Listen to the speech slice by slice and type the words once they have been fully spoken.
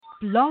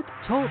Blog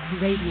Talk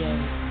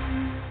Radio.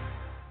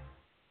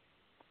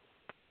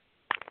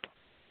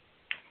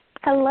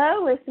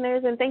 Hello,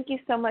 listeners, and thank you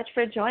so much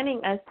for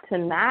joining us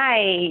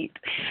tonight.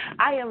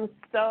 I am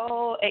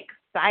so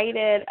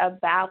excited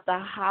about the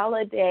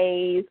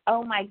holidays.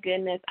 Oh, my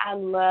goodness. I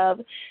love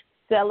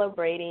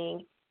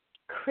celebrating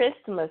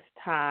Christmas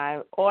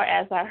time, or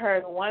as I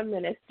heard one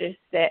minister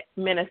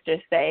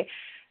say,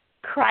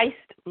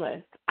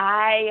 Christmas.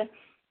 I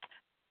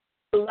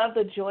love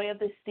the joy of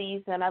the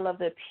season. I love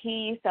the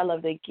peace. I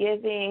love the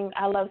giving.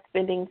 I love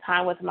spending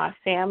time with my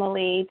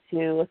family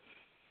to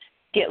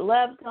get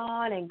loved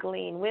on and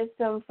glean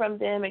wisdom from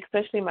them,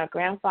 especially my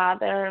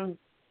grandfather.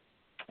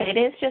 It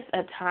is just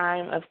a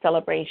time of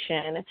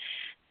celebration,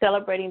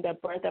 celebrating the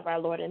birth of our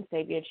Lord and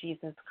Savior,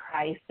 Jesus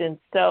Christ. And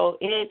so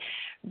it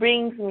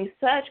brings me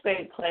such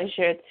great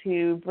pleasure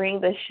to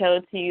bring the show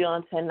to you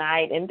on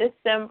tonight in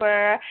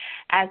December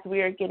as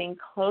we are getting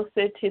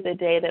closer to the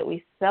day that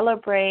we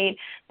celebrate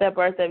the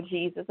birth of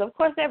Jesus. Of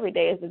course, every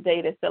day is a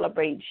day to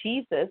celebrate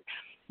Jesus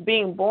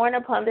being born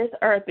upon this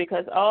earth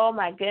because, oh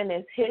my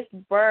goodness, his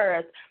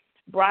birth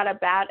brought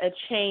about a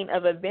chain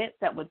of events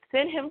that would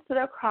send him to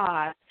the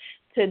cross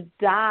to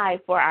die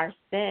for our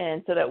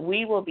sins so that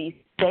we will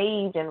be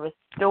saved and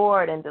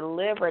restored and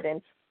delivered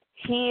and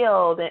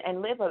healed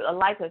and live a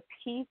life of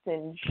peace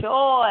and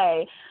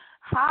joy.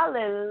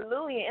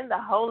 Hallelujah, in the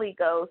Holy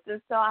Ghost.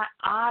 And so I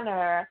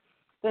honor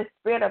the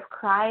Spirit of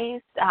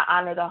Christ. I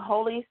honor the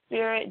Holy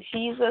Spirit,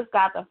 Jesus,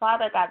 God the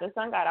Father, God the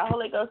Son, God the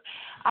Holy Ghost.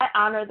 I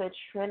honor the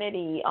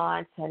Trinity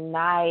on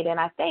tonight, and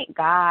I thank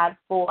God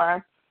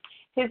for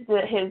his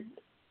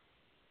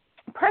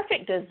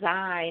perfect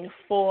design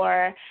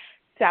for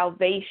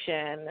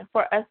salvation,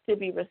 for us to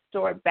be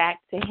restored back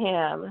to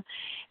him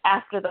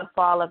after the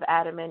fall of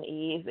Adam and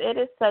Eve. It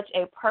is such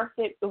a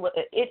perfect,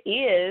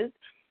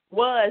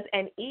 was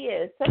and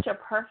is such a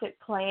perfect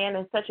plan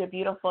and such a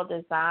beautiful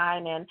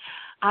design, and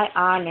I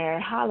honor,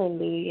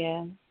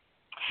 hallelujah,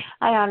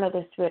 I honor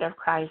the Spirit of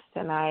Christ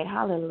tonight,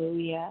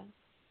 hallelujah.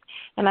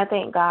 And I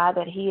thank God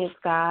that he is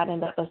God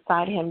and that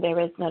beside him there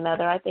is none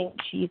other. I thank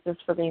Jesus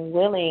for being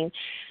willing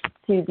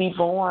to be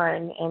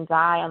born and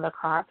die on the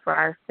cross for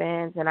our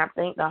sins, and I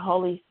thank the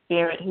Holy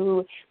Spirit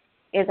who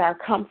is our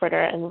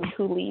comforter and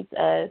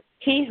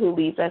he who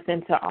leads us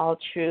into all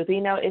truth.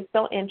 You know, it's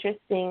so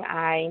interesting.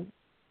 I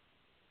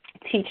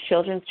teach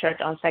children's church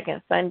on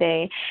second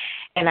Sunday,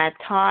 and I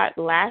taught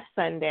last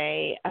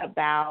Sunday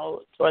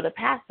about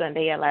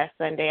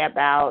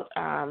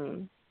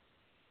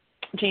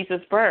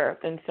Jesus' birth.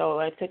 And so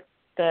I took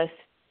the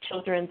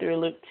children through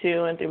Luke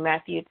 2 and through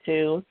Matthew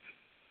 2,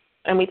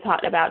 and we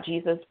talked about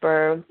Jesus'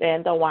 birth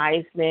and the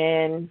wise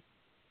men.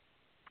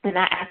 And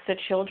I asked the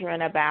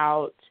children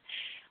about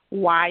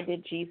why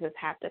did Jesus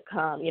have to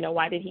come? You know,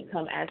 why did he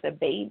come as a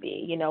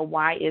baby? You know,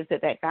 why is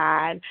it that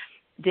God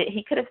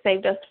he could have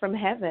saved us from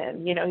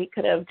heaven? You know, he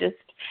could have just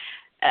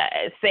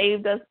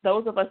saved us,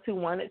 those of us who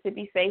wanted to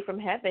be saved from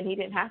heaven. He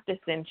didn't have to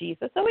send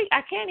Jesus. So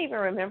I can't even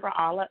remember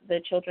all of the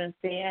children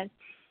said,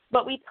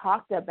 but we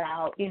talked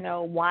about, you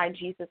know, why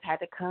Jesus had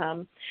to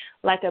come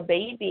like a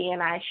baby,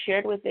 and I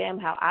shared with them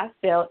how I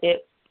felt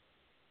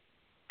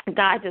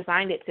God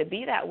designed it to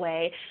be that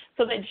way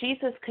so that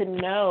Jesus could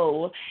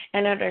know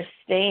and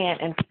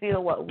understand and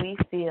feel what we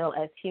feel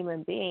as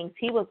human beings.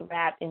 He was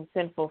wrapped in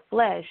sinful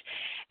flesh,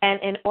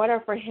 and in order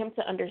for him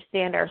to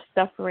understand our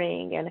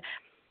suffering and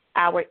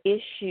our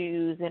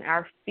issues and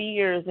our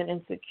fears and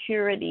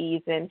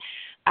insecurities and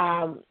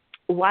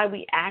why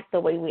we act the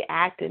way we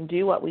act and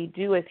do what we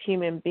do as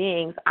human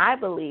beings, I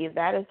believe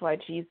that is why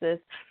Jesus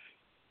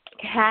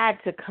had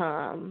to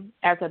come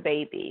as a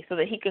baby so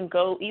that he can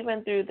go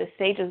even through the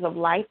stages of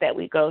life that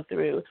we go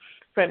through,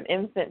 from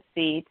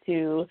infancy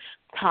to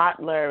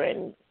toddler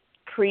and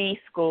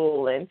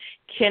preschool and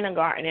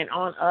kindergarten and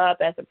on up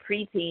as a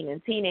preteen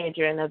and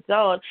teenager and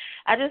adult.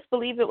 I just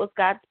believe it was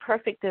God's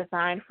perfect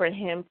design for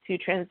him to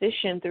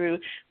transition through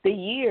the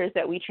years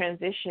that we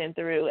transition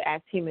through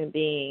as human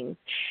beings.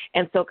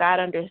 And so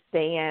God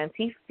understands.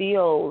 He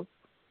feels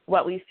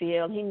what we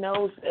feel. He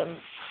knows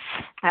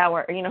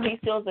he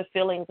feels the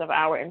feelings of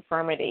our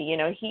infirmity. You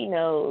know, he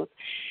knows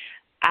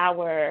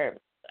our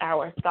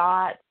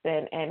thoughts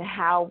and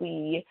how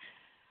we,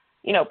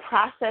 you know,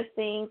 process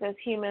things as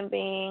human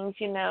beings,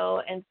 you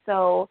know, and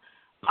so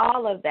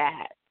all of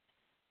that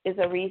is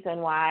a reason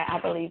why I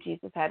believe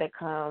Jesus had to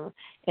come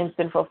in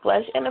sinful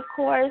flesh. And of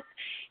course,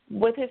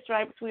 with his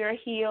stripes we are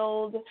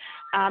healed.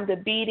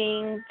 The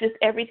beatings, just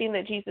everything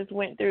that Jesus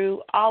went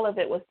through, all of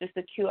it was to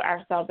secure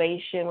our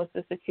salvation, was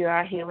to secure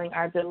our healing,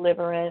 our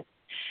deliverance.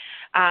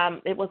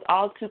 It was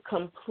all to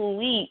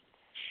complete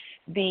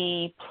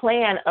the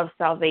plan of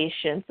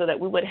salvation so that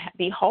we would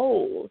be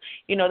whole,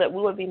 you know, that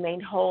we would be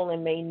made whole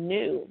and made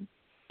new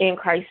in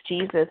Christ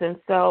Jesus. And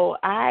so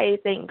I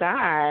thank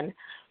God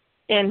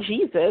and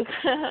Jesus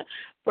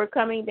for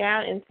coming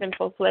down in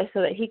sinful flesh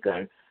so that he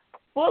can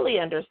fully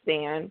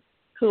understand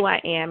who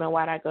I am and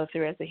what I go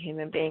through as a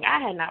human being. I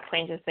had not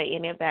planned to say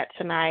any of that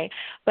tonight,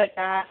 but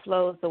God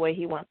flows the way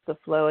he wants to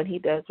flow, and he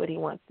does what he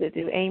wants to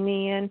do.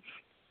 Amen.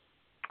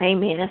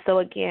 Amen. And so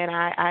again,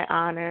 I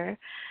honor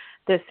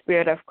the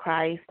Spirit of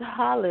Christ.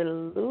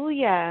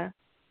 Hallelujah.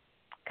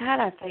 God,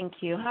 I thank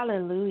you.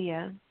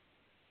 Hallelujah.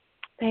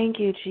 Thank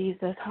you,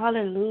 Jesus.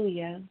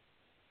 Hallelujah.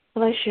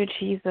 Bless you,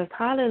 Jesus.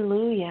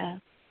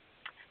 Hallelujah.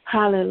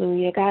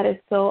 Hallelujah. God is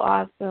so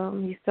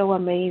awesome. He's so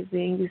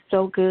amazing. He's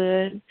so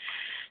good.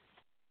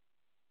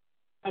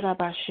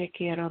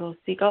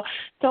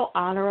 So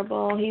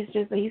honorable. He's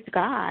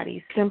God.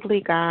 He's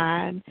simply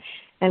God.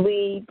 And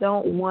we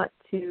don't want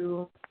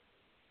to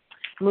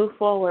move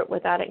forward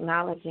without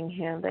acknowledging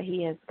him, that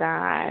he is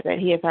God, that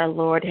he is our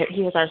Lord,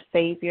 he is our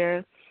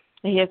Savior,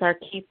 that he is our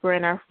keeper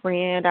and our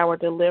friend, our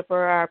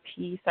deliverer, our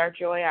peace, our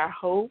joy, our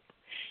hope.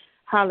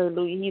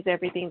 Hallelujah. He's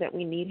everything that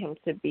we need him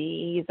to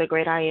be. He's the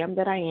great I am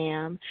that I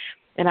am.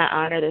 And I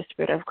honor the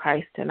Spirit of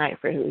Christ tonight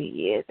for who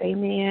he is.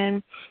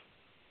 Amen.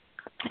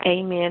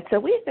 Amen. So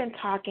we've been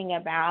talking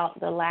about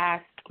the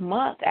last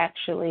month,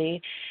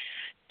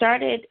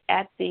 started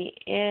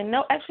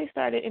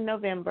in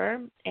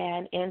November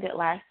and ended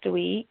last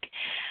week.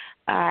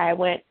 I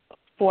went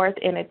forth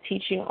in a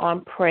teaching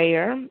on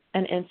prayer,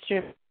 an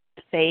instrument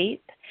of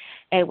faith,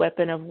 a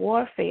weapon of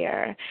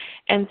warfare.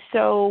 And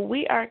so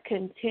we are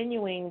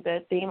continuing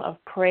the theme of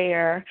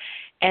prayer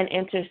and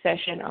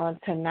intercession on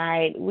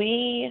tonight.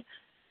 We've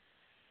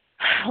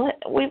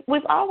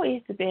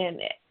always been,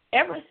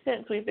 ever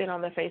since we've been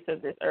on the face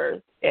of this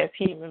earth as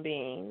human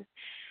beings,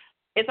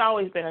 it's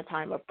always been a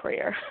time of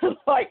prayer.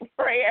 Like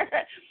prayer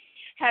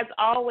has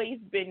always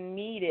been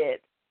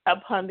needed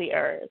upon the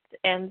earth.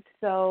 And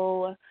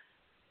so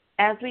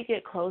as we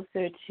get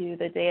closer to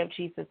the day of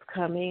Jesus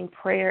coming,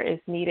 prayer is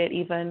needed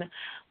even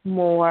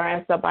more.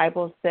 As the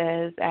Bible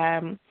says,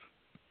 during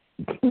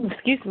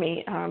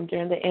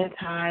the end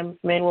times,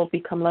 men will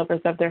become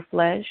lovers of their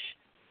flesh.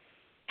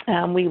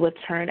 We would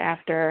turn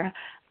after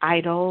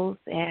idols,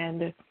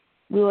 and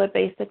we would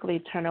basically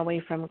turn away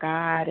from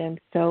God. And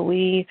so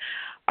we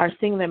are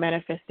seeing the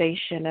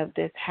manifestation of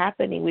this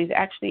happening. We've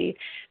actually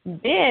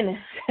been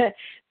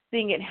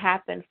seeing it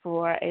happen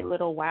for a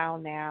little while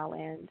now,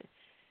 and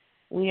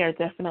we are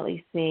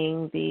definitely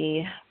seeing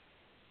the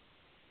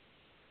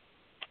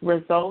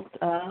results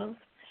of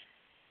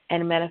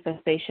and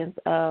manifestations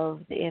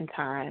of the end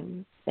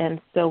times.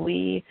 And so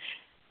we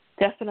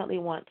definitely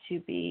want to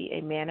be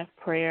a man of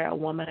prayer, a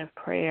woman of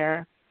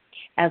prayer,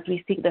 as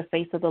we seek the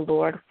face of the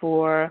Lord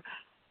for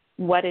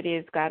what it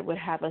is God would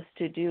have us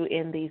to do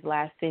in these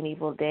last and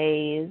evil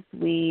days.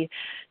 We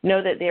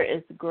know that there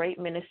is great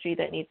ministry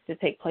that needs to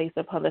take place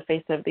upon the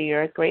face of the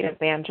earth. Great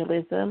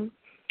evangelism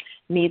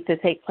needs to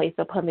take place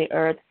upon the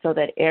earth so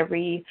that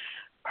every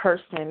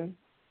person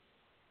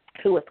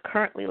who is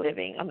currently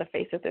living on the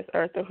face of this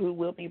earth or who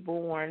will be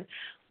born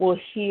will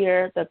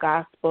hear the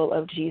gospel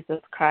of Jesus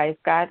Christ.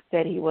 God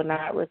said he will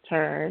not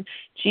return.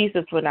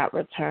 Jesus will not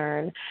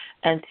return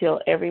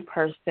until every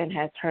person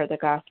has heard the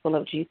gospel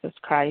of Jesus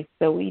Christ.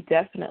 So we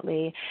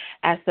definitely,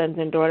 as sons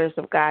and daughters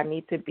of God,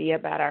 need to be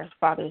about our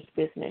Father's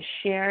business,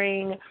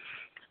 sharing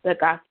the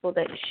gospel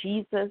that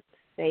Jesus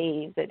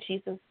saved, that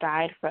Jesus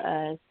died for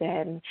us,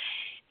 and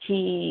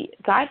he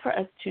died for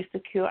us to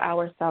secure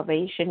our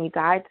salvation. He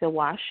died to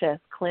wash us,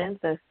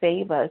 cleanse us,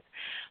 save us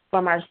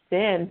from our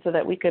sins so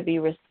that we could be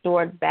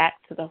restored back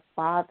to the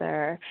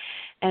Father.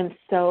 And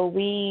so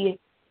we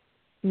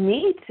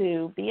need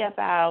to be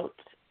about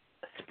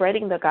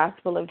spreading the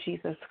gospel of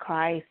Jesus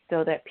Christ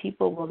so that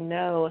people will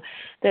know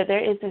that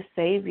there is a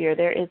Savior,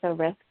 there is a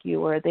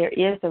rescuer, there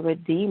is a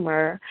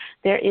Redeemer,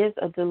 there is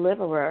a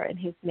deliverer, and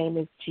his name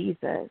is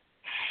Jesus.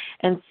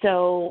 And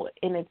so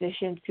in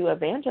addition to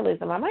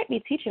evangelism, I might be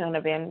teaching on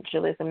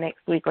evangelism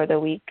next week or the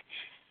week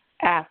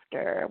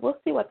after. We'll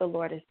see what the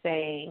Lord is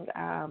saying.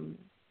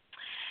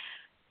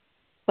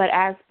 But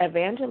as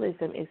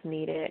evangelism is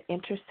needed,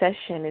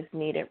 intercession is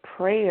needed,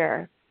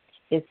 prayer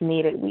is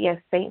needed. We as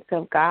saints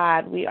of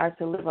God, we are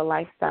to live a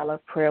lifestyle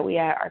of prayer. We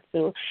are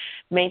to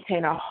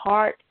maintain a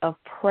heart of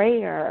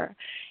prayer.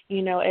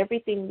 You know,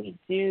 everything we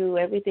do,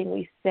 everything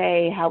we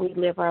say, how we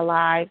live our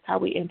lives, how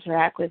we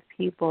interact with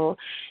people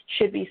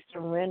should be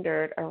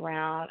surrendered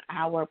around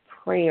our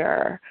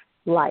prayer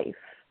life.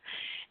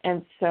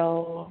 And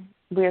so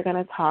we're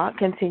going to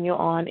continue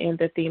on in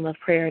the theme of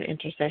prayer and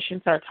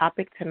intercession. So our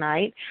topic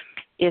tonight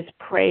is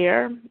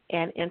prayer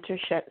and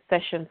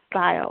intercession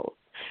styles.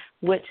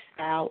 Which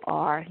style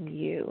are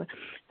you?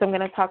 So I'm going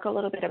to talk a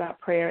little bit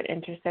about prayer and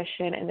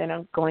intercession, and then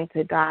I'm going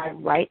to dive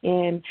right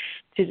in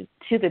to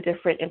the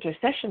different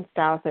intercession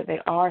styles that they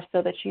are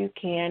so that you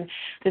can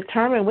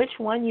determine which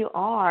one you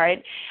are.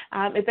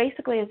 It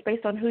basically is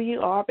based on who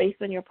you are,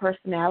 based on your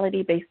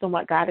personality, based on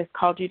what God has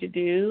called you to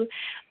do,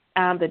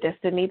 the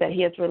destiny that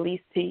he has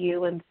released to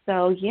you. And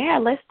so,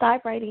 let's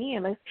dive right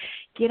in. Let's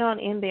get on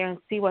in there and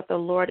see what the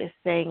Lord is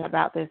saying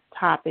about this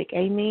topic.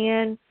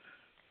 Amen.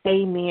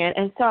 Amen.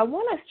 And so I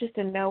want us just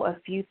to know a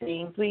few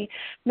things. We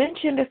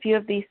mentioned a few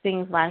of these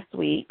things last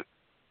week,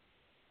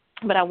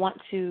 but I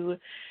want to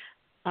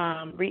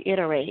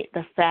reiterate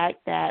the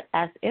fact that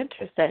as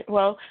intercessors,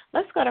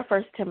 let's go to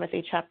 1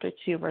 Timothy chapter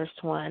 2, verse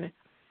 1.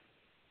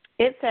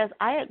 It says,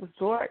 I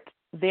exhort,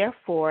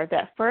 therefore,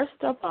 that first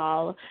of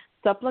all,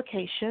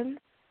 supplications,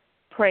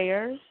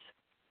 prayers,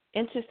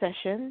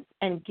 intercessions,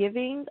 and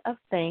giving of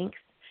thanks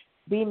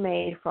be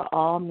made for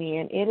all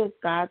men. It is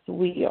God's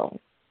will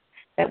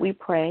that we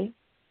pray,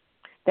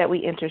 that we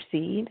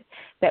intercede,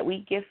 that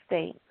we give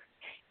thanks.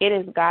 It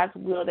is God's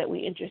will that we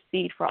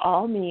intercede for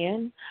all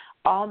men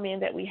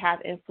that we have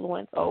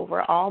influence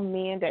over, all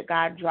men that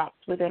God drops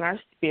within our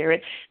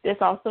spirit. This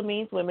also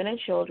means women and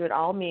children,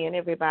 all men,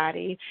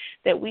 everybody,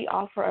 that we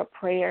offer up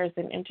prayers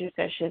and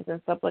intercessions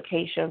and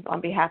supplications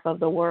on behalf of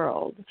the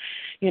world.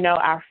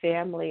 Our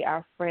family,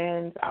 our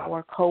friends,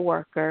 our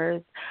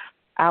coworkers,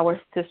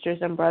 our sisters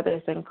and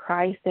brothers in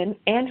Christ,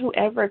 and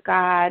whoever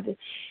God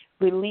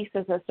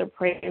releases us to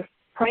pray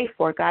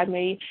for. God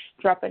may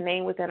drop a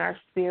name within our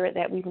spirit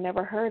that we've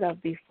never heard of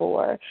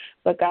before,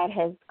 but God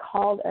has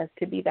called us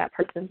to be that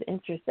person's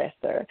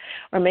intercessor.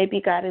 Or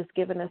maybe God has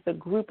given us a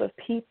group of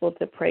people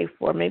to pray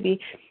for. Maybe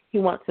he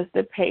wants us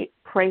to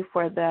pray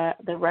for the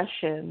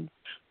Russians,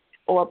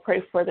 or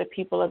pray for the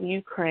people of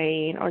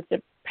Ukraine, or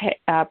to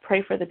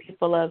pray for the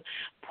people of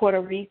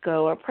Puerto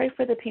Rico, or pray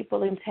for the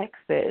people in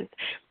Texas.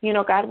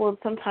 God will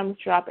sometimes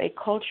drop a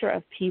culture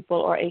of people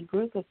or a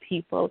group of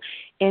people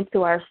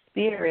into our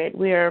spirit.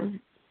 We're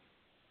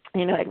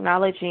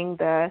acknowledging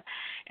the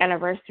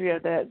anniversary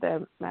of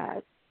the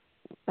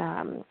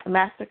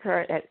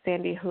massacre at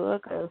Sandy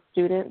Hook of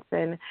students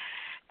and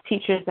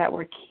teachers that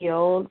were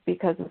killed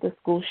because of the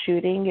school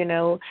shooting,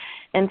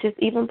 and just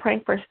even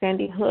praying for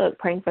Sandy Hook,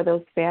 praying for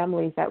those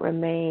families that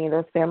remain,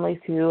 those families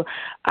who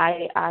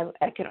I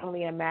can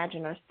only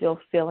imagine are still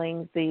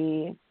feeling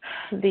the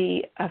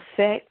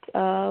effect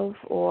of,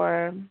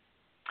 or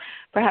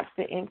perhaps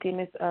the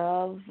emptiness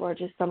of, or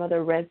just some of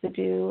the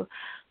residue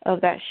of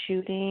that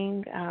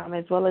shooting,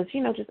 as well as,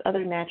 just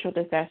other natural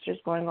disasters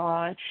going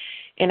on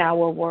in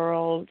our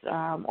world,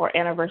 or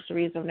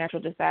anniversaries of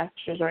natural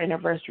disasters, or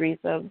anniversaries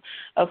of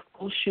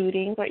school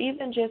shootings, or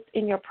even just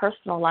in your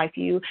personal life.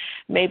 You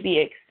may be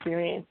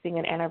experiencing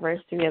an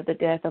anniversary of the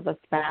death of a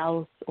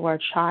spouse or a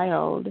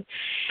child.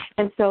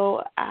 And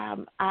so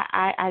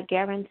I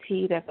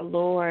guarantee that the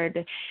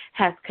Lord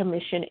has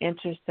commissioned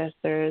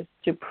intercessors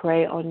to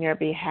pray on your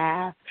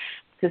behalf,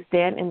 to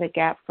stand in the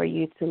gap for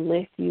you, to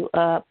lift you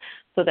up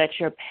so that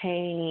your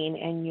pain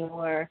and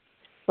your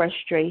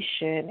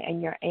frustration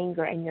and your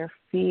anger and your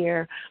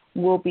fear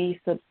will be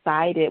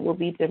subsided, will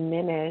be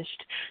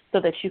diminished, so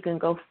that you can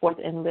go forth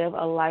and live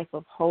a life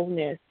of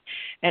wholeness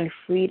and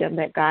freedom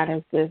that God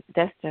has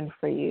destined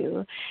for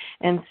you.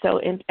 And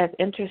so as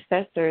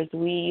intercessors,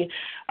 we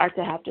are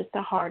to have just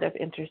a heart of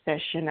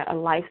intercession, a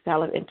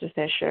lifestyle of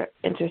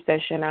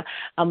intercession,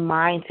 a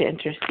mind to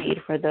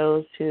intercede for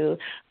those who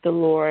the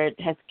Lord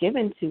has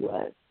given to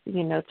us,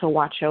 to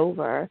watch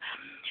over.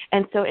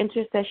 And so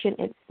intercession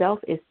itself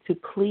is to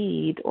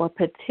plead or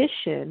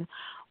petition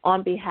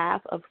on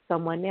behalf of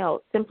someone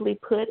else. Simply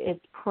put,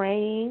 it's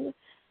praying,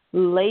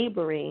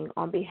 laboring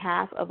on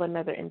behalf of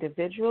another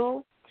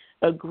individual,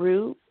 a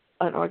group,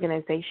 an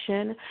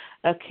organization,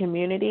 a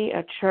community,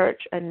 a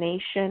church, a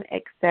nation,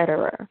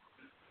 etc.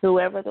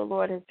 Whoever the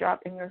Lord has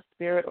dropped in your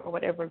spirit, or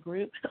whatever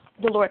group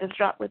the Lord has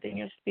dropped within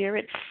your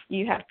spirit,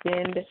 you have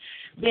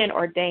been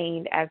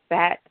ordained as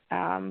that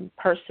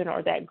person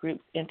or that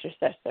group's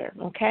intercessor,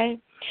 okay?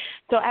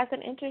 So as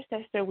an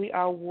intercessor, we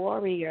are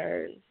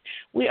warriors.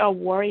 We are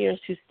warriors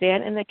who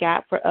stand in the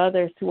gap for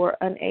others who are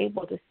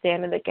unable to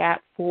stand in the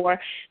gap for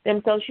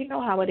themselves. You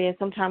know how it is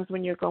sometimes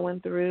when you're going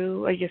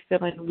through or you're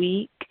feeling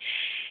weak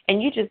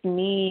and you just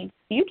need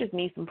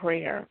some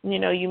prayer.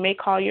 You may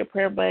call your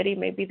prayer buddy.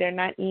 Maybe they're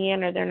not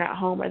in, or they're not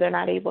home, or they're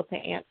not able to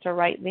answer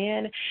right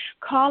then.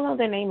 Call on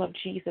the name of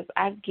Jesus.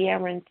 I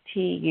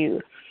guarantee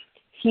you,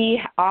 he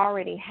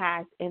already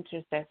has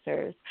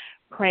intercessors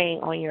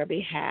praying on your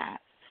behalf.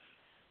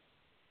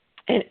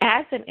 And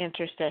as an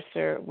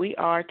intercessor, we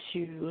are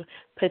to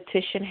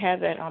petition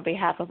heaven on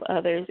behalf of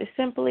others. It's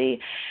simply,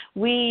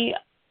 we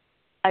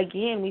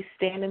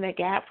stand in the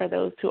gap for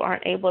those who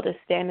aren't able to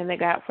stand in the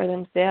gap for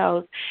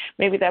themselves.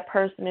 Maybe that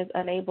person is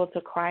unable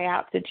to cry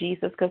out to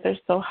Jesus because they're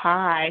so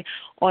high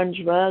on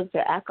drugs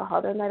or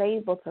alcohol, they're not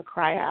able to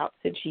cry out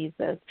to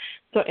Jesus.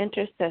 So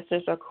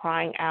intercessors are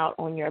crying out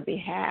on your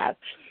behalf.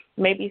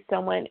 Maybe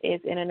someone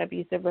is in an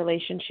abusive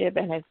relationship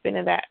and has been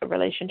in that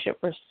relationship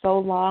for so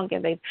long,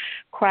 and they've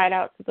cried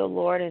out to the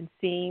Lord, and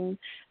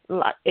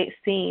it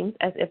seems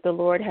as if the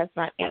Lord has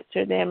not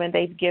answered them, and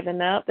they've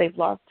given up, they've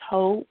lost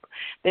hope,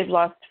 they've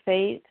lost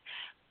faith.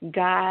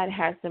 God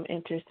has some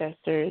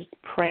intercessors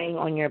praying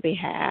on your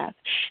behalf,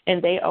 and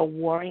they are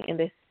warring in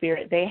the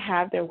spirit. They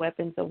have their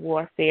weapons of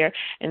warfare,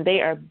 and they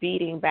are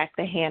beating back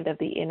the hand of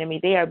the enemy.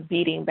 They are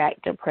beating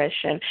back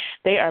depression.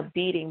 They are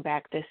beating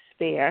back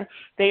despair.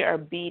 They are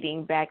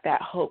beating back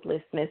that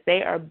hopelessness.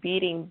 They are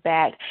beating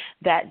back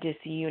that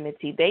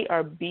disunity. They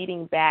are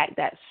beating back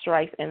that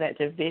strife and that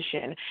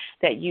division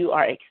that you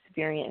are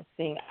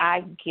experiencing.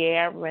 I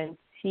guarantee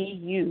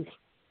you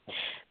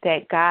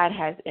that God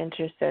has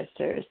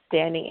intercessors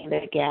standing in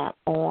the gap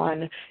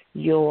on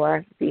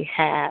your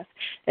behalf.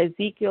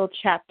 Ezekiel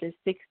chapter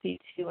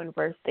 62 and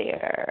verse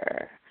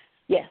there.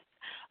 Yes.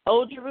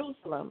 O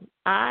Jerusalem,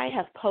 I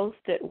have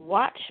posted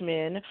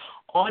watchmen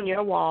on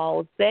your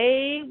walls.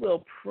 They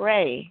will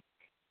pray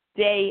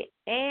day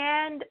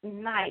and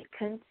night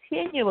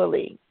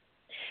continually.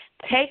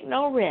 Take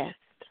no rest,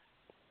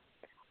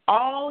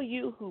 all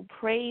you who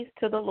praise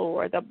to the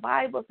Lord. The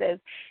Bible says,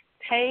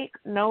 take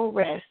no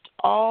rest,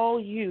 all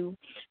you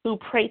who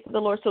pray to the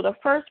Lord. So the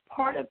first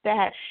part of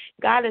that,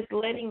 God is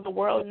letting the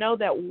world know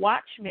that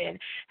watchmen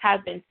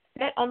have been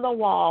set on the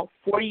wall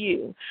for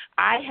you.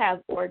 I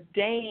have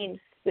ordained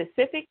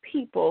specific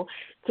people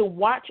to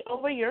watch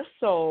over your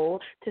soul,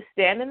 to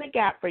stand in the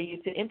gap for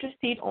you, to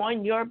intercede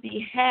on your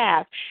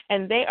behalf,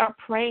 and they are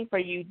praying for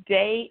you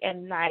day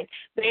and night.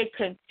 They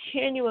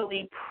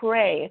continually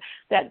pray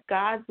that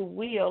God's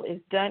will is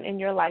done in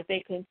your life.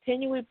 They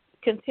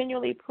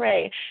continually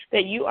pray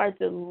that you are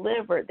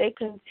delivered. They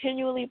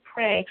continually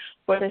pray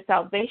for the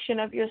salvation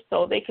of your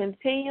soul. They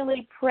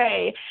continually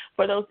pray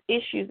for those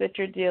issues that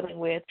you're dealing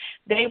with.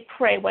 They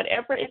pray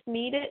whatever is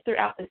needed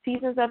throughout the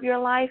seasons of your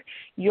life.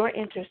 Your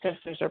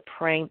intercessors are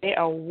praying. They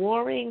are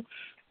warring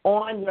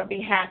on your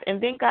behalf.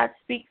 And then God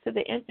speaks to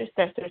the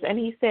intercessors and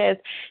he says,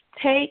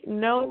 take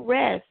no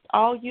rest,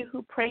 all you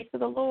who pray to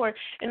the Lord.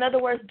 In other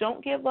words,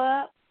 don't give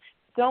up.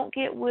 Don't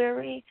get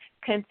weary.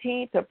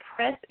 Continue to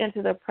press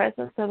into the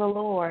presence of the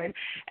Lord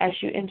as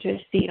you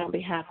intercede on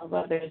behalf of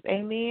others.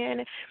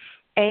 Amen.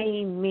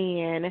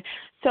 Amen.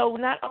 So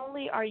not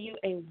only are you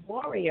a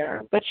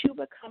warrior, but you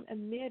become a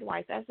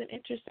midwife. As an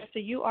intercessor,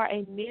 you are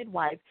a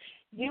midwife.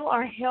 You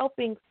are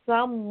helping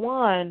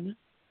someone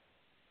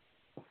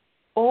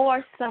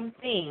or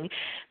something.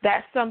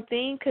 That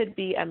something could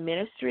be a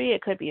ministry,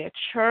 it could be a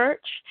church,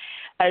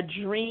 a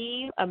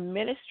dream, a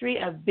ministry,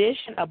 a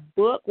vision, a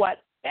book, whatever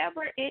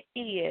it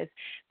is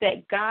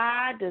that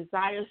God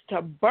desires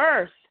to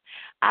burst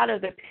out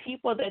of the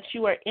people that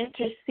you are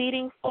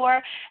interceding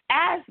for.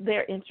 As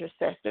their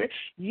intercessor,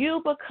 you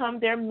become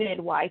their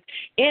midwife.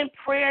 In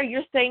prayer,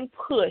 you're saying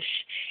push.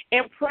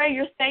 In prayer,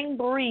 you're saying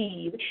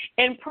breathe.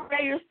 In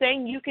prayer, you're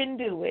saying you can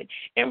do it.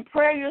 In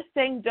prayer, you're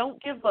saying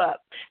don't give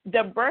up.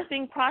 The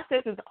birthing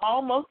process is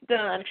almost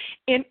done.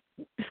 In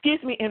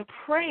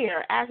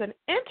prayer, as an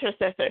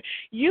intercessor,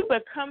 you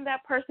become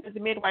that person's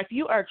midwife.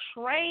 You are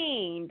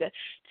trained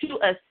to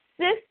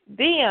assist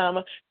them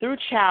through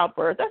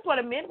childbirth. That's what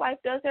a midwife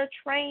does. They're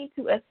trained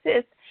to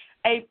assist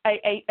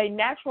a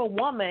natural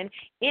woman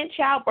in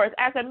childbirth.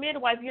 As a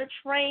midwife, you're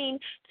trained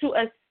to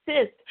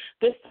assist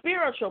the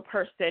spiritual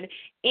person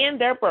in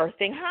their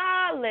birthing.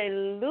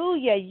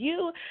 Hallelujah.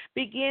 You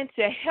begin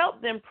to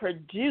help them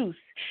produce.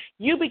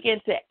 You begin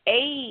to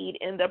aid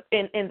in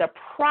the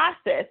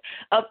process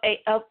of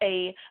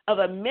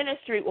a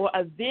ministry or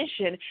a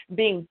vision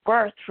being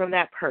birthed from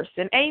that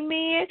person.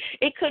 Amen.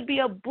 It could be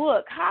a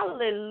book.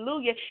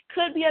 Hallelujah.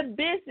 Could be a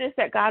business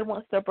that God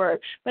wants to birth.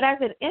 But as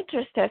an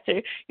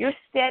intercessor, you're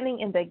standing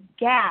in the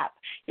gap.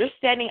 You're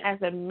standing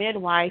as a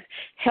midwife,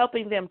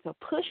 helping them to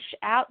push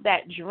out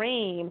that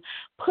dream,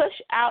 push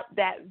out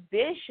that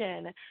vision,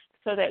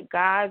 so that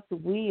God's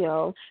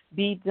will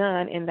be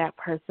done in that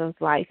person's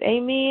life.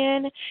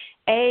 Amen.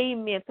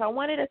 Amen. So I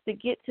wanted us to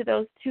get to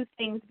those two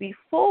things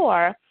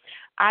before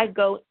I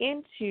go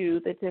into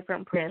the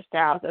different prayer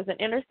styles. As an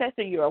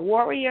intercessor, you're a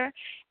warrior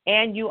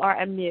and you are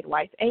a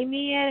midwife.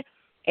 Amen.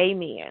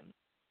 Amen.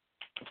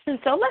 And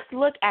so let's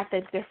look at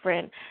the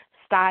different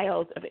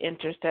styles of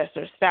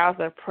intercessor, styles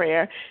of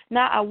prayer.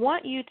 Now, I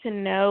want you to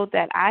know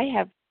that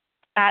I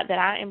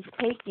am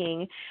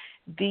taking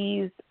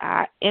these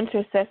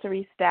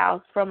intercessory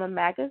styles from a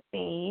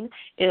magazine.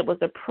 It's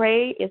the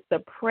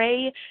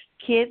Praye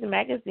Kids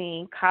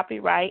magazine,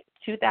 copyright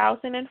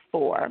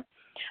 2004,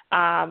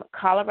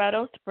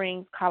 Colorado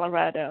Springs,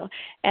 Colorado.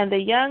 And the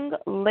young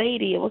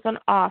lady, it was an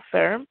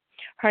author.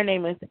 Her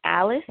name is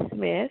Alice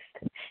Smith.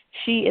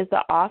 She is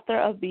the author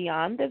of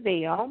Beyond the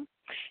Veil.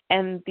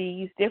 And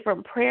these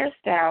different prayer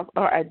styles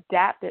are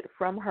adapted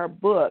from her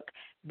book,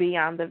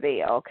 Beyond the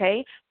Veil.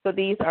 Okay? So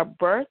these are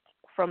birthed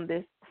from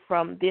the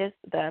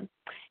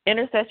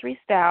intercessory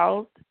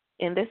styles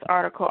in this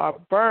article are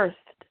birthed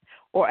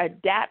or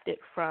adapted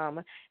from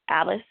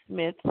Alice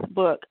Smith's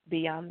book,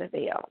 Beyond the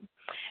Veil.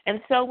 And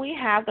so we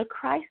have the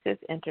crisis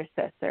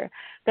intercessor.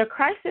 The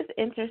crisis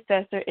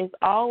intercessor is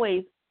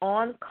always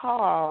on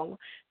call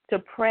to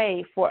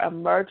pray for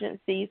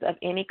emergencies of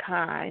any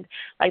kind,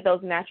 like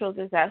those natural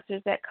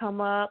disasters that come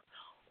up,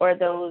 or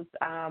those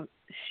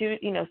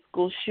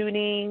school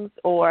shootings,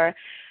 or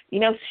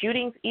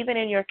shootings even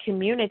in your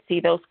community,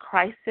 those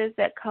crises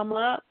that come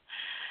up.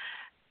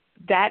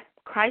 That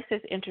crisis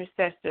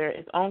intercessor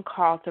is on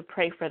call to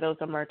pray for those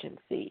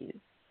emergencies.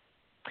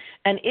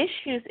 An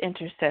issues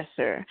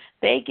intercessor,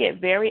 they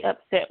get very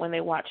upset when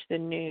they watch the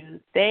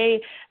news.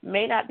 They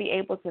may not be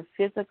able to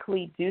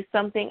physically do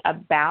something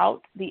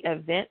about the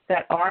events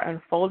that are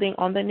unfolding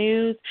on the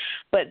news,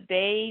 but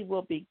they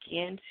will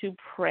begin to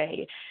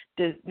pray.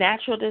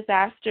 Natural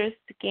disasters,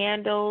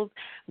 scandals,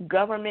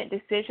 government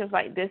decisions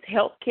like this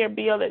health care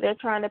bill that they're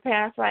trying to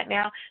pass right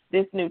now,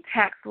 this new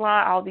tax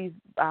law, all these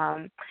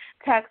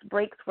tax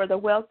breaks for the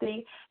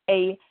wealthy.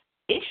 A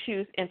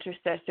issues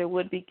intercessor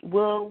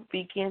will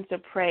begin to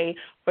pray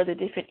for the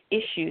different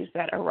issues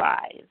that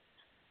arise.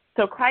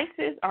 So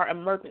crises are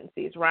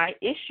emergencies, right?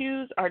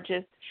 Issues are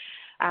just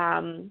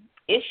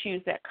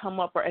issues that come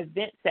up or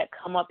events that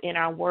come up in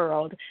our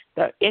world.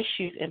 The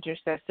issues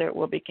intercessor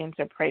will begin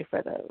to pray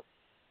for those.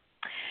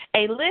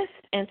 A list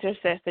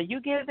intercessor,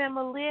 you give them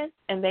a list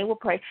and they will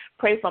pray.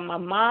 Pray for my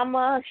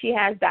mama, she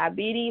has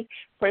diabetes.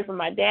 Pray for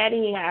my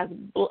daddy, he has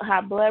high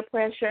blood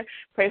pressure.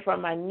 Pray for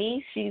my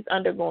niece, she's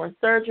undergoing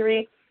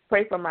surgery.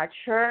 Pray for my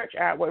church.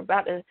 We're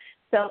about to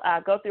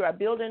go through our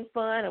building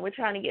fund, and we're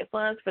trying to get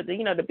funds for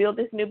to build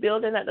this new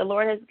building that the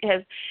Lord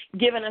has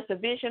given us a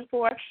vision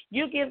for.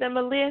 You give them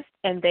a list,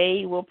 and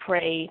they will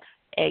pray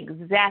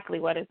exactly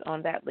what is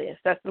on that list.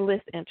 That's the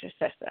list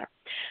intercessor.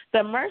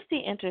 The mercy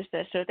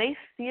intercessor, they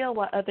feel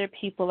what other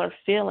people are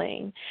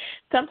feeling.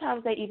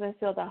 Sometimes they even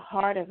feel the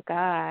heart of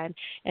God,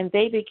 and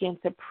they begin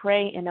to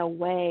pray in a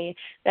way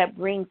that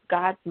brings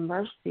God's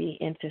mercy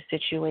into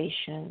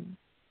situations.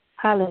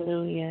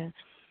 Hallelujah.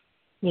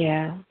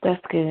 Yeah,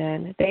 that's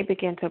good. They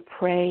begin to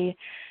pray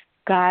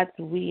God's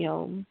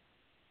will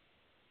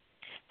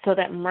so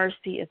that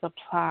mercy is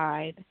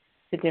applied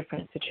to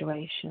different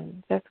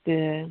situations. That's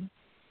good.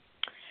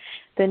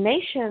 The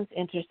nation's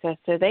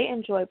intercessor, they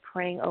enjoy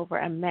praying over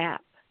a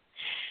map.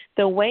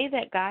 The way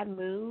that God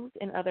moves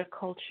in other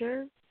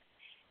cultures,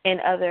 in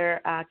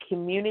other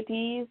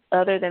communities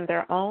other than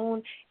their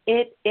own,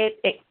 it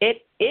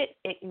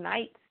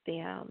ignites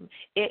them,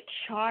 it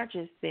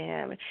charges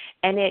them,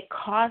 and it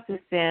causes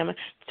them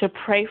to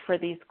pray for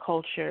these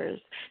cultures,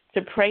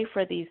 to pray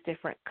for these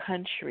different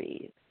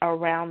countries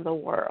around the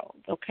world,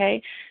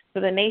 okay? So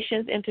the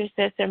nation's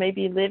intercessor may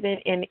be living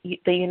in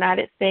the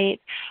United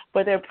States,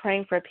 but they're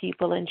praying for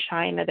people in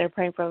China. They're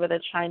praying for the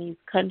Chinese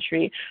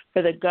country,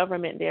 for the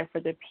government there,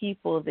 for the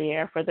people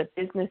there, for the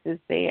businesses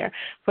there,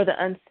 for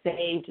the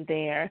unsaved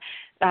there.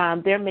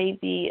 There may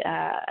be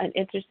an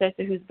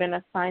intercessor who's been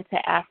assigned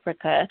to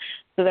Africa,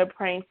 so they're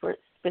praying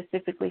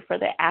specifically for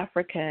the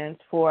Africans,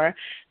 for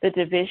the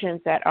divisions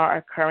that are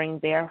occurring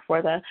there,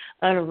 for the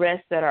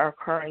unrest that are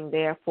occurring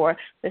there, for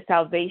the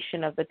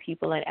salvation of the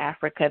people in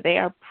Africa. They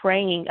are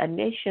praying. A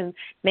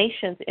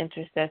nation's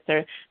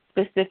intercessor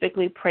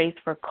specifically prays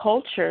for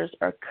cultures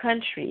or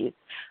countries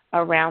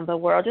around the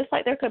world, just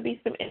like there could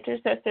be some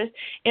intercessors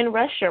in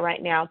Russia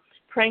right now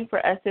praying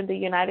for us in the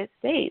United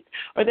States,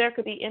 or there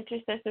could be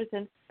intercessors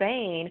in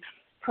Spain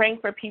praying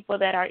for people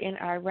that are in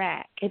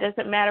Iraq. It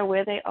doesn't matter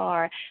where they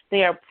are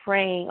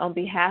praying on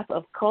behalf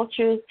of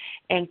cultures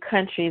and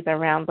countries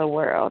around the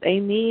world.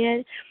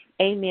 Amen.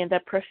 Amen. The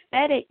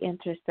prophetic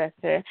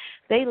intercessor,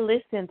 they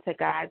listen to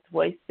God's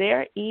voice.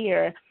 Their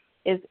ear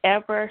is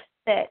ever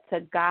set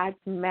to God's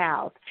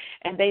mouth,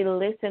 and they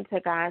listen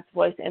to God's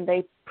voice, and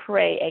they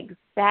pray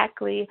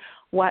exactly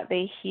what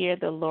they hear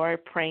the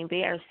Lord praying.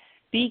 They are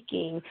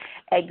speaking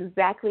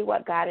exactly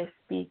what God is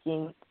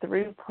speaking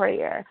through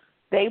prayer.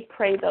 They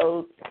pray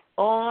those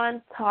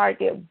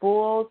on-target,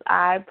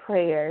 bull's-eye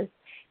prayers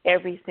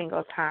every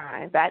single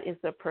time. That is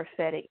the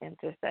prophetic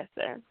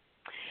intercessor.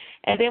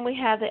 And then we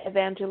have the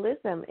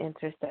evangelism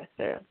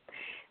intercessor.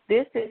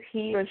 This is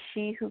he or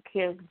she who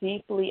cares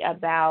deeply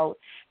about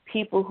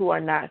people who are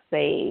not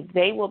saved.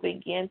 They will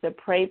begin to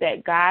pray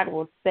that God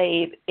will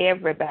save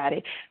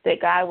everybody,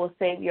 that God will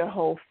save your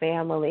whole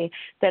family,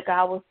 that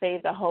God will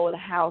save the whole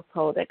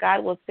household, that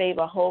God will save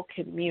a whole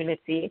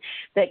community,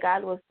 that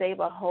God will save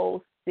a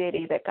whole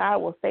city, that God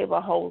will save a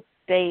whole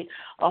state,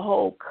 a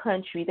whole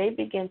country. They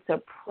begin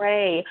to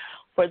pray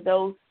for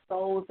those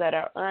souls that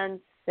are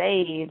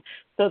unsaved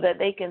so that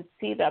they can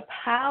see the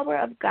power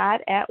of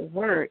God at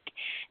work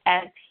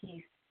as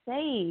he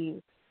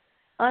saves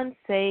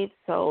unsaved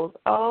souls.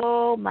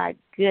 Oh, my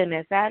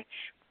goodness. That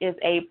is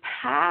a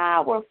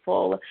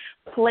powerful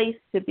place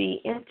to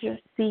be,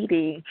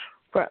 interceding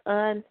for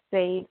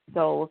unsaved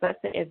souls.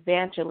 That's the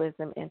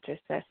evangelism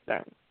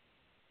intercessor.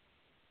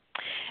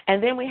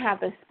 And then we have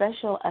the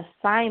special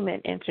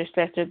assignment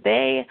intercessor.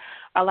 They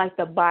are like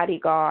the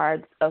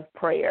bodyguards of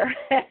prayer.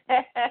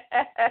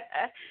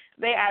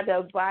 They are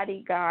the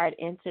bodyguard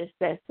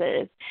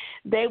intercessors.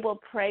 They will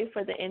pray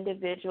for the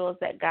individuals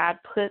that God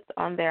puts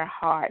on their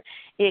heart.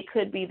 It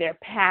could be their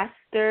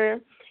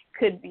pastor,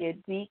 could be a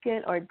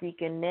deacon or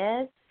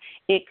deaconess.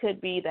 It could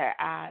be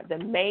the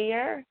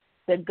mayor,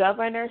 the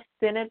governor,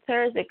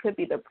 senators. It could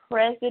be the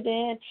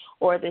president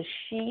or the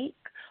sheik,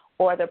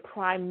 or the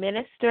prime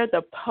minister,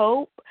 the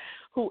pope,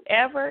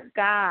 whoever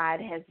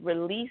God has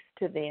released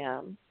to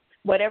them,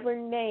 whatever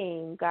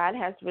name God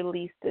has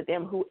released to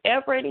them,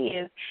 whoever it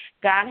is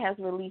God has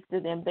released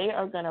to them, they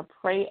are going to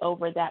pray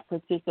over that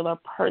particular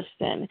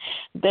person.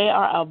 They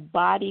are a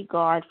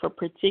bodyguard for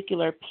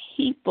particular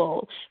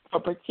people, for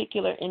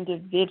particular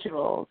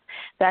individuals.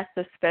 That's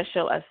the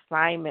special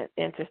assignment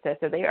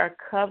intercessor. They are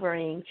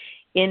covering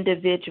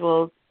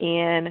individuals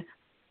in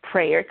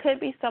prayer. It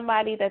could be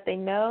somebody that they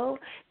know,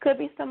 could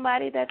be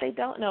somebody that they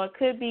don't know. It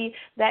could be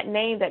that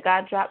name that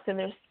God drops in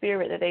their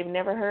spirit that they've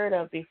never heard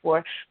of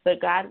before,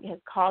 but God has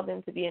called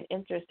them to be an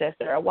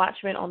intercessor, a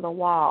watchman on the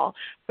wall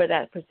for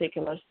that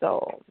particular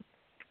soul.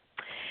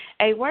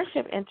 A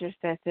worship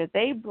intercessor,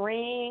 they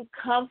bring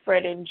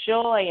comfort and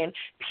joy and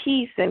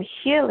peace and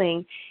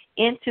healing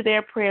into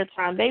their prayer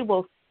time. They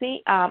will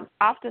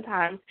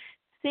oftentimes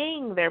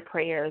sing their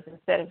prayers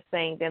instead of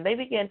saying them. They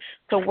begin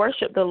to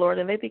worship the Lord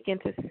and they begin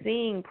to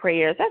sing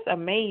prayers. That's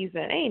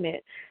amazing, ain't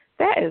it?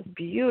 That is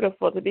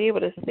beautiful to be able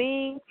to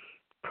sing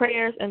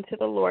prayers unto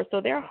the Lord. So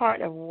their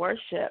heart of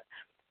worship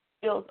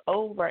spills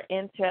over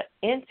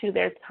into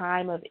their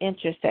time of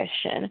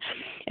intercession,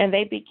 and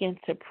they begin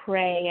to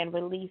pray and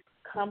release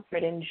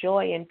comfort and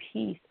joy and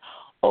peace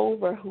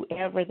over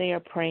whoever they are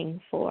praying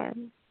for.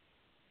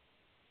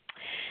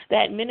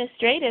 The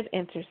administrative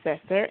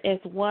intercessor is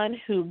one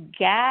who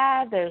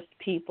gathers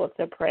people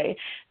to pray.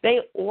 They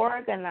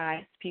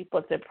organize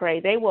people to pray.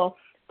 They will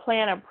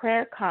plan a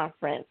prayer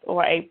conference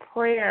or a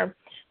prayer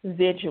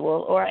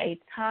vigil or a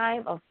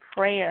time of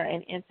prayer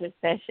and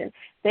intercession.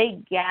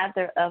 They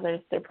gather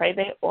others to pray.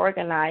 They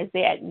organize.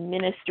 They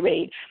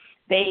administrate.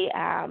 They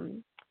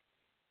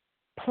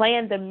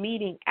plan the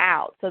meeting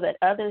out so that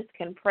others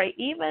can pray.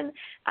 Even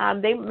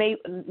they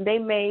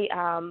may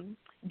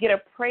get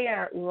a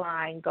prayer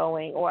line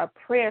going or a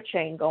prayer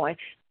chain going.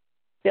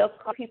 They'll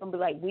call people and be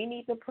like, we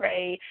need to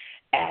pray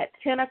at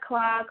 10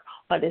 o'clock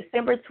on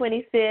December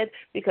 25th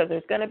because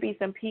there's going to be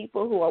some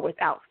people who are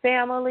without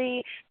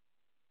family.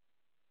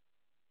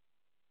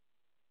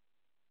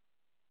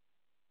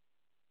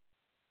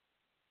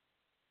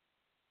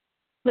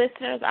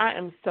 Listeners, I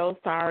am so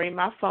sorry.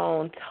 My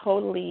phone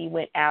totally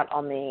went out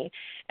on me,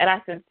 and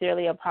I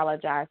sincerely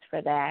apologize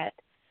for that.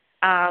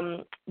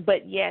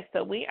 But yes,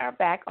 so we are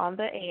back on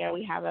the air.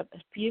 We have a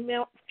few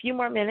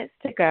more minutes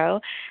to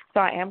go, so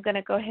I am going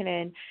to go ahead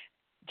and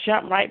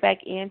jump right back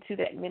into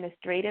the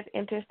administrative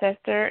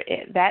intercessor.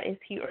 That is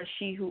he or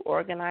she who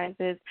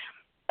organizes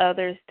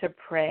others to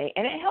pray.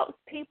 And it helps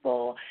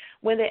people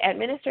when the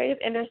administrative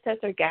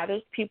intercessor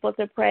gathers people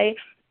to pray.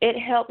 It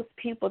helps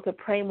people to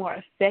pray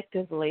more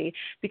effectively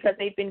because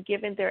they've been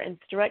given their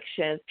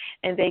instructions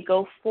and they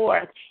go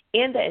forth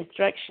in the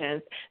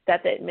instructions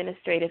that the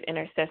administrative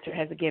intercessor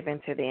has given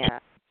to them.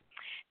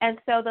 And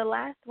so the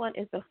last one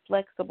is the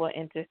flexible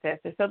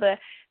intercessor. So the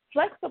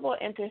flexible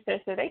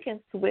intercessor, they can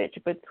switch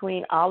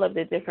between all of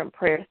the different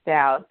prayer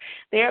styles.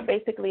 They are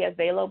basically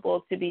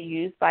available to be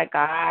used by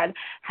God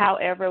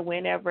however,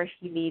 whenever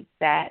he needs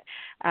that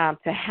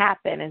to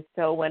happen. And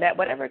so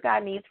whatever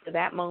God needs for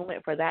that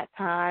moment, for that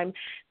time,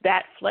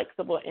 that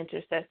flexible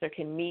intercessor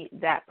can meet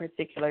that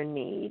particular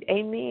need.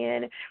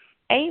 Amen.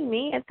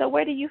 Amen. So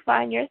where do you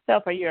find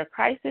yourself? Are you a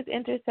crisis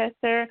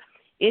intercessor,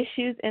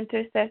 issues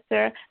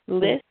intercessor,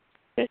 list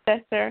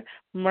intercessor,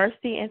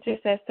 mercy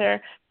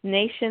intercessor,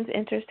 nations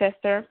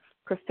intercessor,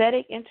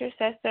 prophetic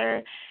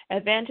intercessor,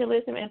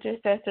 evangelism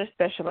intercessor,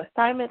 special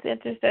assignments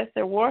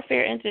intercessor,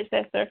 warfare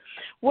intercessor,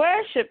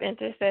 worship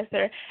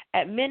intercessor,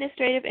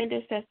 administrative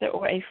intercessor,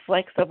 or a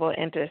flexible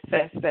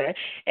intercessor?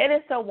 It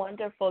is so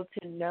wonderful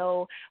to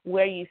know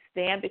where you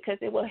stand because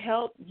it will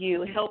help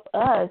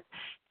us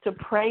to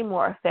pray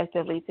more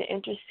effectively, to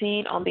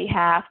intercede on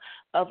behalf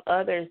of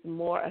others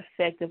more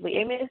effectively.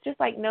 I mean, it's just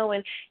like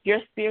knowing your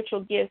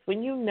spiritual gifts.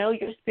 When you know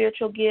your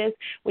spiritual gifts,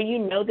 when you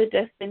know the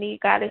destiny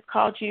God has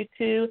called you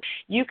to,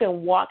 you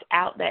can walk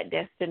out that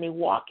destiny,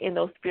 walk in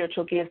those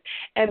spiritual gifts,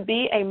 and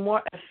be a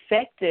more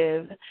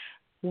effective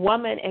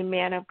woman and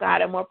man of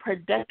God, a more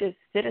productive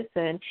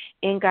citizen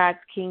in God's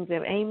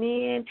kingdom.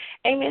 Amen.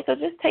 Amen. So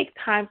just take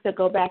time to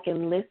go back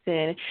and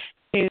listen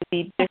to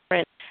the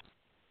different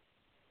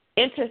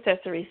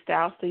intercessory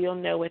styles so you'll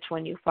know which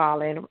one you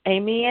fall in.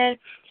 Amen.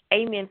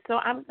 Amen. So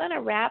I'm going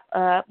to wrap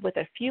up with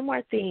a few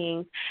more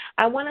things.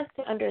 I want us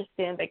to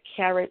understand the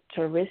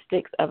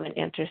characteristics of an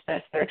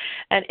intercessor.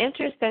 An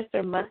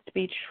intercessor must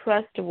be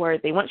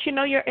trustworthy. Once you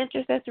know your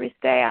intercessory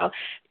style,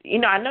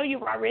 I know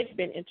you've already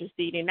been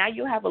interceding. Now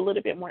you have a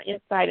little bit more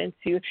insight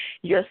into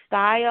your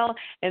style,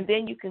 and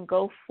then you can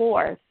go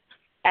forth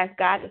as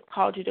God has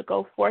called you to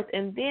go forth,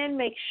 and then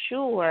make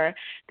sure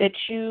that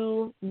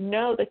you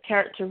know the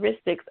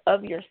characteristics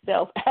of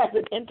yourself as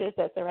an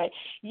intercessor, right?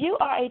 You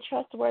are a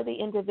trustworthy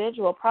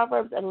individual.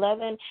 Proverbs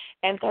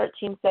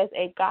 11:13 says,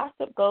 a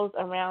gossip goes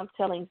around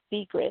telling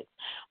secrets,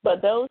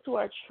 but those who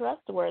are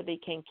trustworthy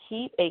can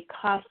keep a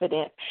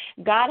confidence.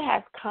 God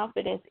has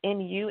confidence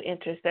in you,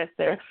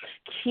 intercessor.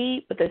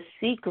 Keep the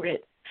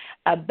secrets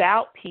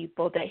about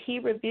people that he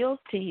reveals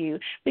to you,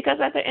 because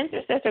as an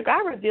intercessor,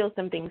 God reveals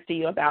some things to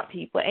you about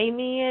people.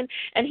 Amen.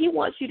 And he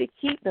wants you to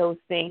keep those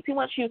things. He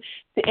wants you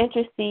to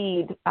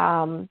intercede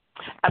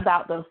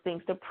about those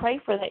things, to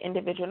pray for the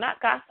individual, not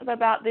gossip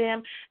about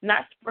them,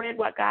 not spread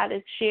what God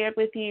has shared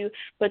with you,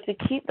 but to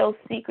keep those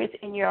secrets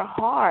in your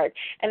heart.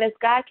 And as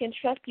God can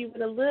trust you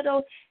with a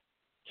little,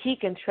 he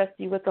can trust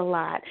you with a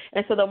lot.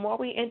 And so the more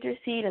we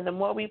intercede and the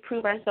more we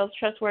prove ourselves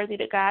trustworthy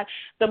to God,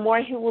 the more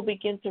he will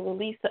begin to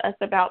release to us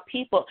about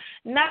people,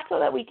 not so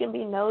that we can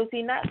be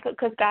nosy, not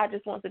because God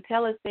just wants to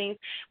tell us things,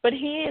 but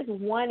he is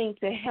wanting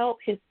to help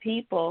his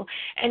people,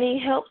 and he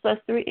helps us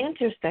through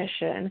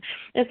intercession.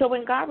 And so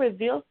when God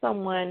reveals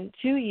someone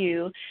to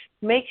you,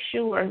 make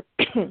sure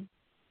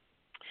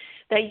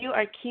that you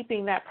are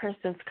keeping that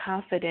person's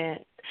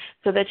confidence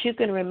so that you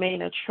can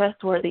remain a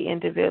trustworthy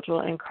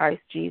individual in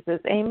Christ Jesus.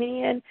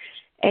 Amen.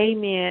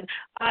 Amen.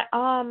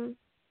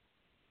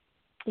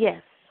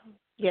 Yes.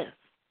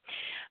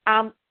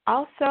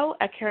 Also,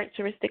 a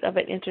characteristic of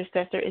an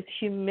intercessor is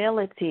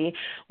humility.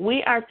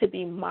 We are to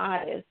be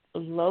modest,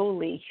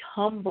 lowly,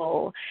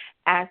 humble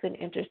as an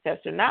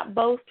intercessor, not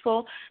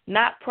boastful,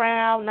 not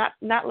proud,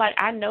 not like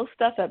I know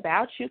stuff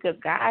about you because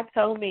God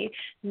told me.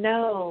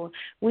 No,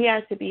 we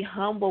are to be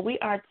humble. We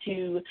are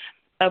to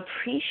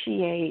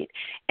appreciate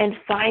and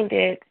find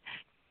it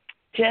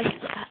just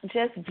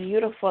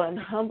beautiful and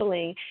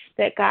humbling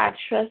that God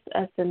trusts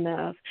us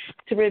enough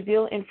to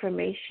reveal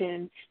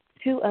information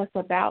to us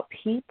about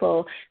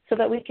people so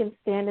that we can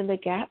stand in the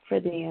gap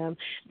for them.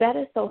 That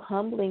is so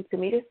humbling to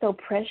me. It is so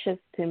precious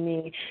to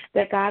me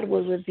that God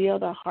will reveal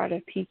the heart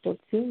of people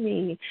to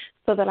me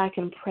so that I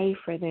can pray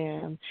for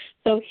them.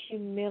 So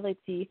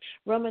humility.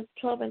 Romans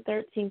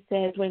 12:13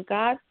 says, when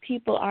God's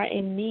people are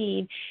in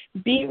need,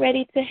 be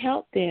ready to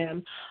help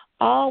them.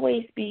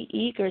 Always be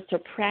eager to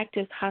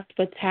practice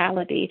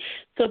hospitality.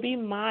 So be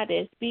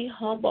modest, be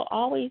humble,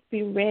 always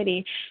be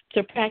ready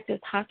to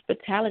practice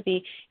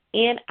hospitality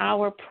in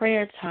our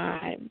prayer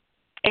time.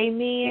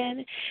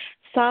 Amen.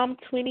 Psalm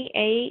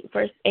 28,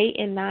 verse 8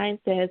 and 9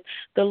 says,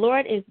 the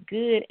Lord is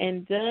good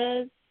and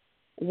does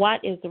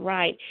what is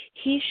right.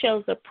 He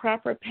shows a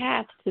proper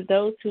path to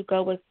those who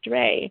go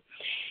astray.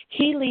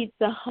 He leads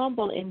the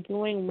humble in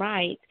doing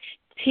right,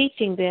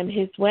 teaching them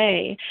his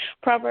way.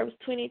 Proverbs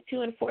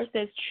 22:4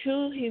 says,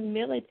 true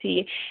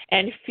humility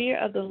and fear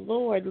of the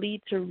Lord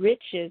lead to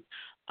riches,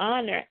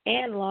 honor,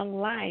 and long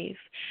life.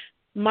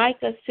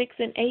 Micah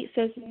 6:8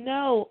 says,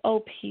 know, O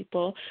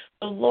people,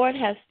 the Lord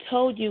has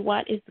told you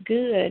what is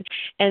good,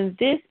 and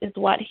this is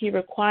what he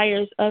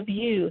requires of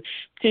you,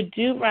 to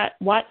do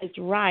what is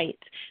right,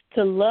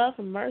 to love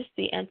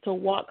mercy, and to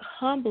walk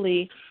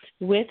humbly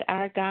with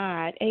our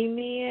God.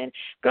 Amen.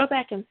 Go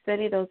back and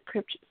study those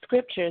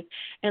scriptures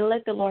and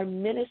let the Lord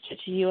minister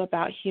to you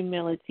about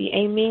humility.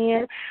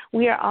 Amen.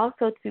 We are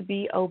also to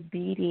be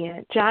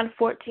obedient. John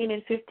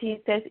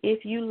 14:15 says,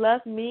 if you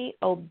love me,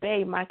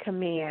 obey my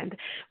command.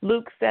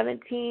 Luke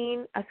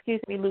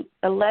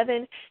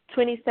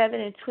 11:27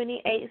 and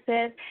 28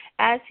 says,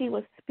 as he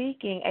was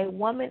speaking, a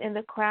woman in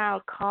the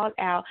crowd called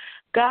out,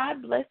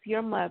 God bless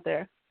your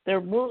mother, the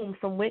womb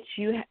from which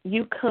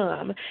you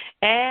come,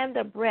 and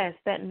the breast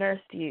that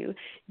nursed you.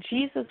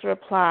 Jesus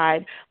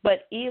replied,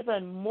 but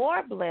even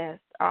more blessed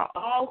are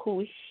all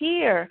who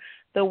hear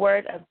the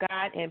word of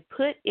God and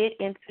put it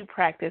into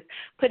practice.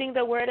 Putting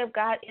the word of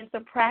God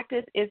into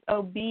practice is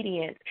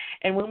obedience.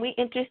 And when we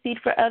intercede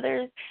for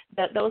others,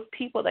 that those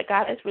people that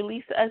God has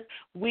released to us,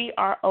 we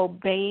are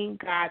obeying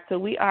God. So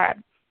we are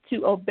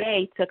to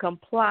obey, to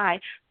comply,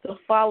 to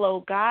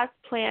follow God's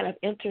plan of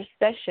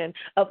intercession,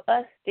 of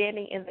us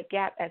standing in the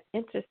gap as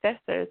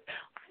intercessors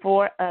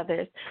for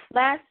others.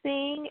 Last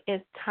thing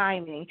is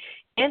timing.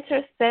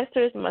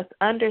 Intercessors must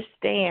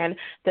understand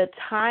the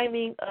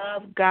timing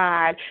of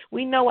God.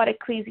 We know what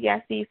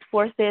Ecclesiastes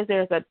 4 says.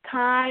 There's a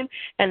time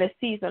and a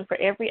season for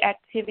every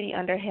activity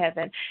under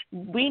heaven.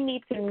 We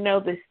need to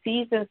know the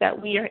seasons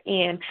that we are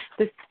in,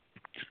 the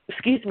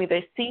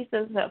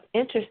seasons of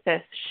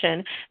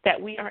intercession that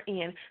we are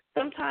in.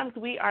 Sometimes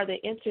we are the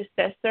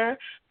intercessor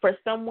for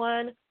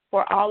someone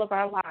for all of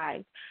our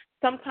lives.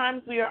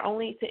 Sometimes we are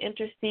only to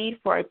intercede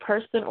for a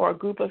person or a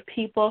group of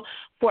people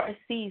for a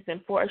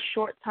season, for a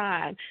short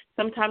time.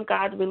 Sometimes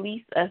God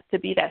releases us to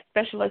be that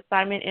special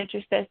assignment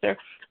intercessor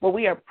where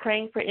we are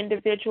praying for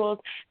individuals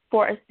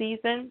for a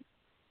season.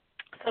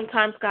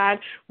 Sometimes God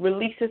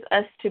releases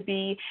us to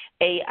be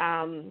a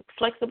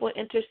flexible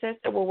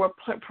intercessor where we're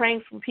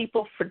praying for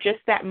people for just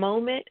that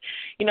moment.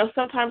 You know,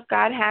 sometimes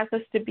God has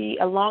us to be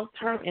a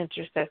long-term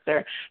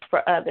intercessor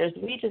for others.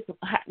 We just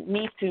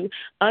need to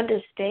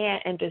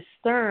understand and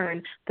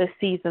discern the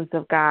seasons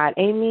of God.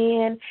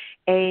 Amen.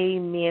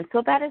 Amen.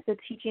 So that is the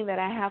teaching that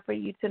I have for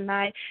you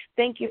tonight.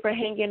 Thank you for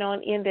hanging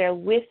on in there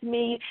with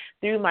me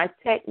through my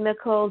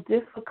technical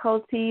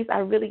difficulties. I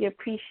really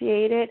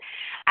appreciate it.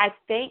 I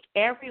thank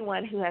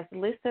everyone who has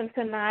listened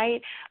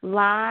tonight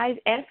live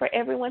and for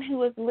everyone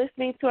who is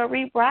listening to a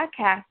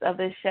rebroadcast of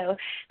this show.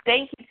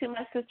 Thank you to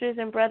my sisters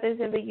and brothers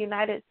in the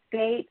United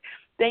States.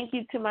 Thank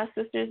you to my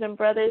sisters and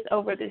brothers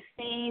over the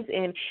seas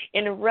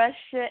in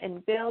Russia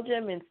and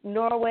Belgium and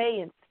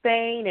Norway and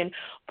Spain and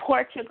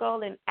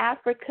Portugal and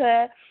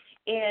Africa,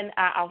 in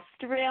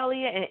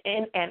Australia,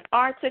 in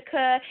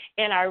Antarctica,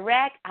 in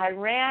Iraq,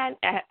 Iran,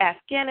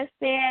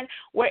 Afghanistan,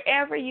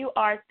 wherever you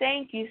are.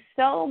 Thank you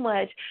so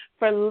much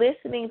for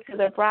listening to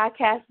the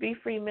broadcast Be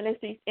Free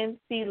Ministries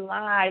NC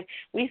Live.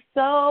 We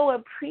so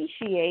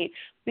appreciate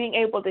being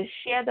able to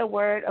share the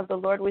word of the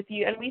Lord with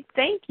you. And we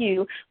thank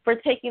you for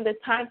taking the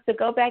time to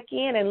go back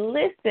in and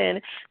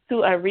listen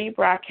to a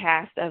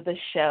rebroadcast of the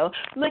show.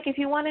 Look, if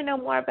you want to know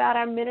more about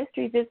our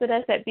ministry, visit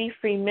us at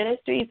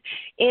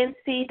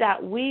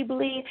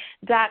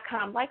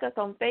BeFreeMinistriesNC.weebly.com. Like us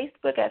on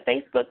Facebook at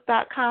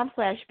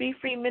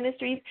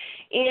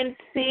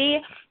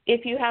Facebook.com/BeFreeMinistriesNC.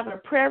 If you have a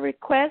prayer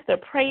request, a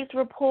praise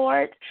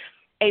report,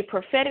 a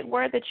prophetic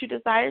word that you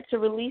desire to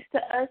release to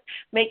us,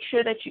 make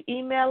sure that you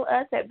email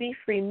us at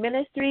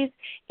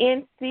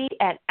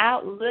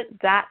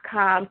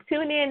BeFreeMinistriesNC@outlook.com.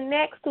 Tune in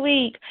next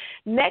week,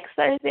 next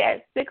Thursday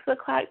at 6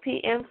 o'clock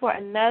p.m. for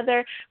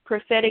another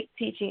prophetic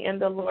teaching in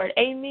the Lord.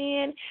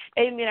 Amen.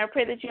 Amen. I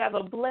pray that you have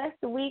a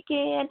blessed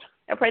weekend.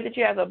 I pray that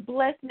you have a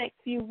blessed next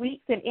few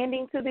weeks and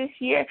ending to this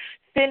year.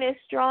 Finish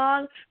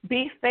strong,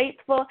 be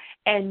faithful,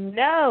 and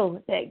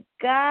know that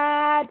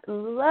God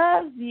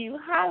loves you.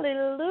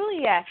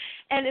 Hallelujah.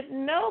 And if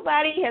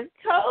nobody has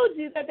told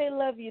you that they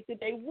love you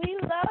today, we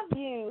love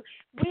you.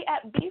 We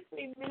at Be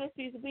Free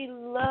Ministries, we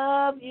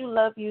love you,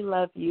 love you,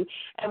 love you.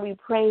 And we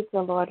praise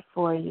the Lord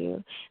for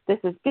you. This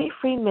is Be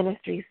Free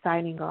Ministries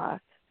signing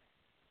off.